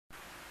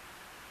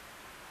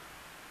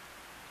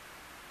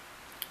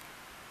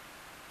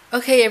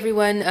Okay,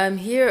 everyone.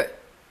 Here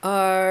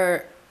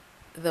are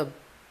the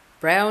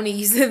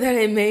brownies that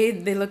I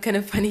made. They look kind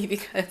of funny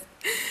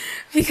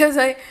because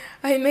I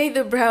made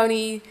the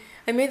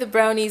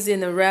brownies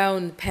in a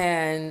round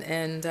pan,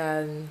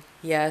 and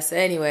yes.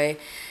 Anyway,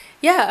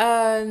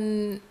 yeah.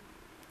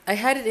 I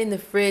had it in the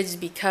fridge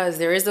because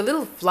there is a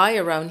little fly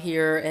around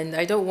here, and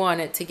I don't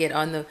want it to get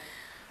on the.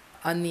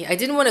 I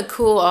didn't want to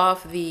cool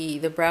off the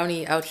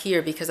brownie out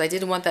here because I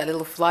didn't want that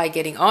little fly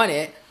getting on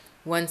it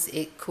once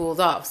it cooled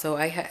off. So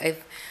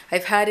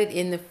I've had it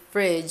in the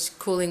fridge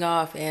cooling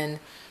off, and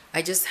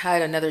I just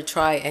had another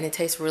try, and it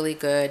tastes really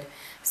good.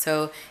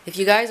 So if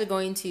you guys are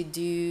going to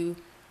do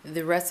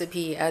the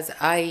recipe as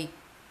I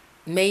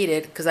made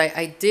it, because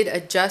I did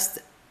adjust,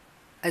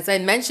 as I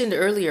mentioned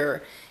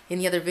earlier in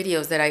the other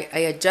videos, that I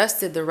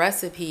adjusted the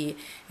recipe,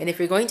 and if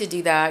you're going to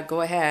do that,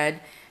 go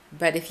ahead.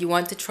 But if you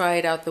want to try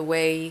it out the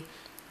way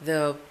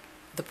the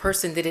the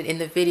person did it in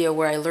the video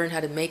where I learned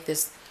how to make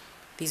these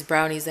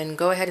brownies, then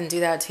go ahead and do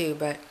that too.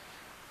 But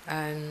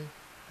um,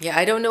 yeah,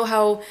 I don't know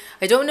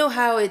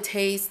how it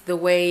tastes the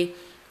way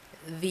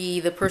the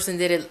person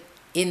did it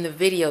in the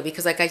video,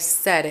 because like I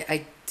said,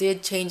 I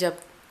did change up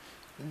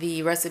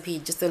the recipe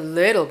just a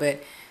little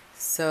bit.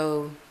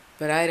 So,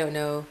 but I don't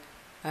know.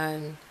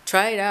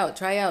 Try it out.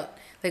 Try out.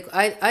 Like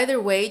either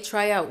way,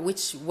 try out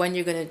which one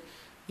you're gonna,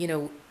 you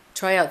know,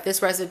 try out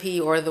this recipe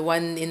or the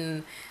one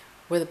in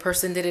where the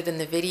person did it in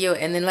the video,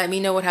 and then let me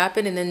know what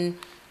happened, and then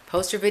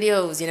post your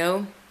videos.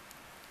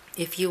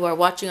 If you are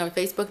watching on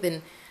Facebook,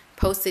 then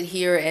post it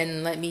here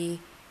and let me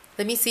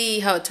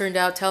see how it turned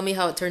out. Tell me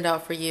how it turned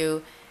out for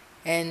you,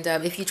 and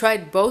if you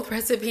tried both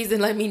recipes,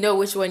 then let me know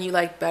which one you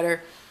liked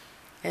better.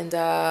 And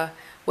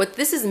what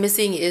this is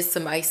missing is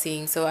some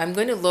icing, so I'm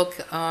going to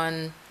look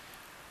on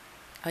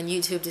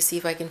YouTube to see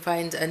if I can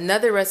find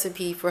another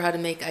recipe for how to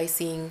make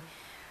icing.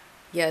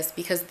 Yes,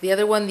 because the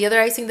other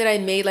icing that I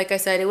made, like I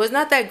said, it was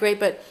not that great,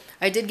 but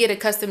I did get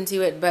accustomed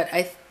to it. But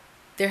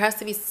there has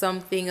to be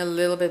something a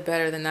little bit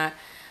better than that.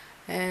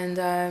 And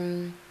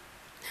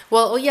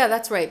well, oh yeah,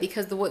 that's right.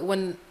 Because the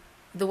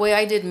way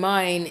I did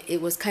mine,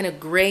 it was kind of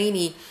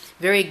grainy,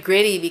 very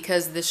gritty.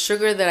 Because the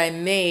sugar that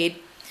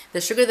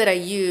I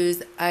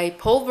used, I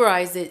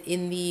pulverized it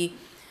in the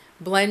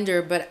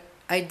blender, but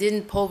I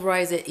didn't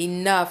pulverize it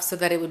enough so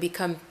that it would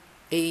become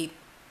a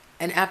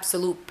an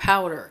absolute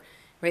powder,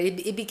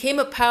 right? It became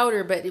a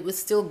powder, but it was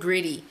still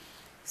gritty.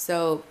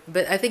 So,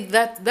 but I think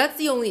that's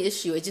the only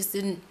issue. It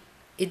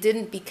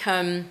didn't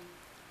become,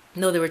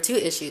 no, there were two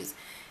issues.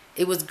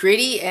 It was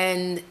gritty,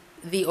 and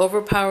the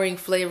overpowering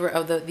flavor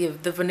of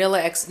the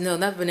vanilla no,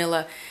 not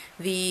vanilla,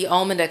 the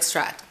almond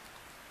extract.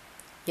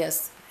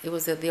 Yes, it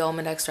was the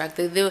almond extract.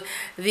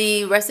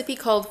 The recipe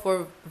called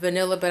for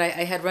vanilla, but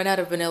I had run out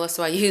of vanilla,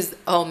 so I used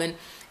almond.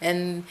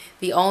 And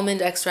the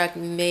almond extract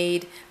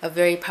made a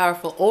very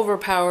powerful,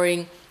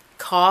 overpowering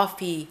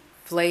coffee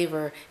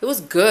flavor. It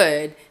was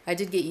good. I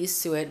did get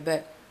used to it,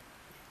 but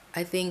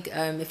I think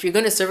if you're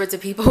going to serve it to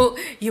people,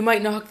 you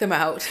might knock them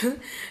out.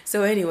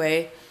 So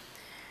anyway,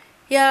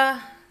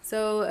 yeah.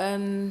 So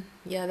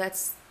yeah,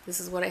 this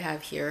is what I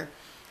have here.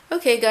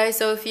 Okay, guys.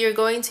 So if you're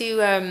going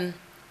to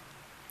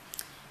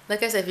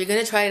like I said, if you're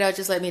going to try it out,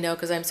 just let me know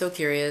because I'm so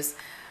curious.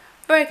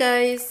 Alright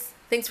guys,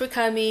 thanks for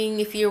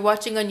coming. If you're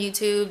watching on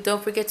YouTube,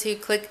 don't forget to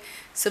click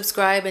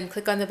subscribe and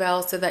click on the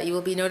bell so that you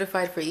will be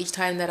notified for each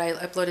time that I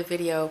upload a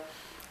video.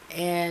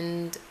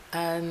 And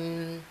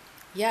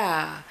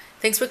yeah,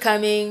 thanks for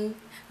coming.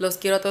 Los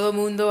quiero a todo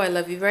mundo. I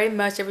love you very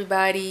much,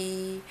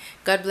 everybody.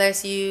 God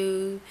bless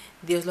you.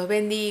 Dios los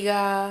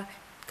bendiga.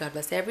 God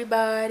bless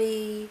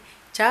everybody.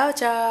 Ciao,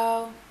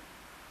 ciao.